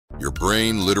Your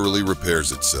brain literally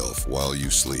repairs itself while you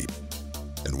sleep,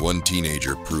 and one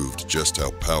teenager proved just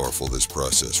how powerful this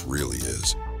process really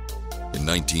is. In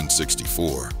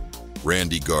 1964,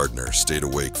 Randy Gardner stayed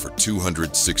awake for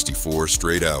 264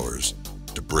 straight hours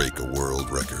to break a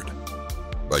world record.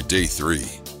 By day 3,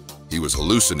 he was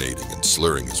hallucinating and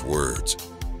slurring his words.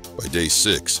 By day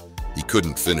 6, he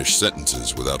couldn't finish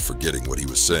sentences without forgetting what he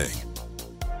was saying.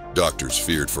 Doctors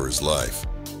feared for his life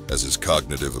as his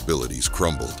cognitive abilities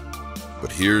crumbled.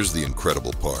 But here's the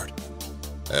incredible part.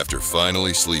 After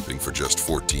finally sleeping for just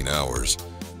 14 hours,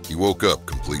 he woke up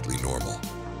completely normal.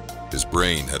 His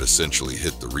brain had essentially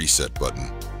hit the reset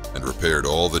button and repaired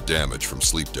all the damage from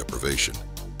sleep deprivation.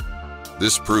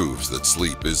 This proves that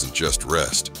sleep isn't just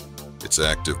rest, it's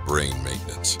active brain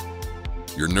maintenance.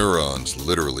 Your neurons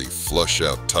literally flush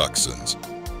out toxins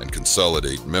and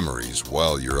consolidate memories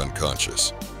while you're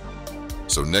unconscious.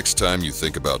 So next time you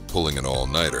think about pulling an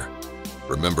all-nighter,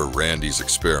 remember Randy's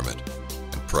experiment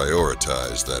and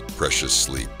prioritize that precious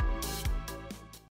sleep.